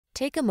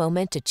Take a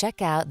moment to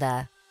check out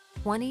the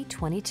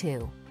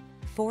 2022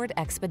 Ford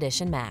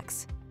Expedition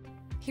Max.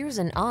 Here's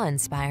an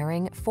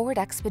awe-inspiring Ford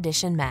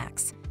Expedition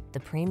Max, the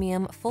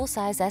premium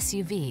full-size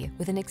SUV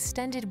with an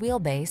extended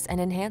wheelbase and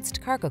enhanced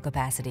cargo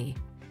capacity.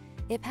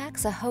 It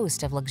packs a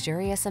host of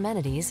luxurious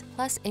amenities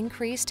plus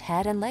increased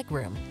head and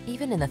legroom,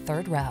 even in the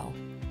third row.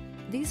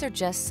 These are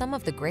just some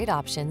of the great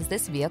options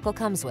this vehicle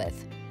comes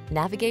with: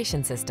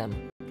 navigation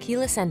system,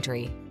 keyless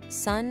entry,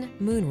 sun,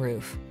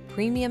 moonroof,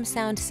 premium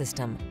sound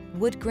system,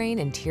 wood grain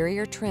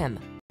interior trim,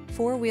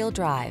 four-wheel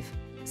drive,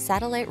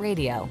 satellite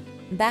radio,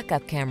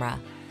 backup camera,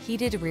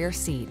 heated rear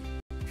seat,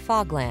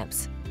 fog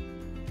lamps.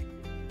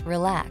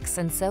 Relax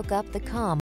and soak up the calm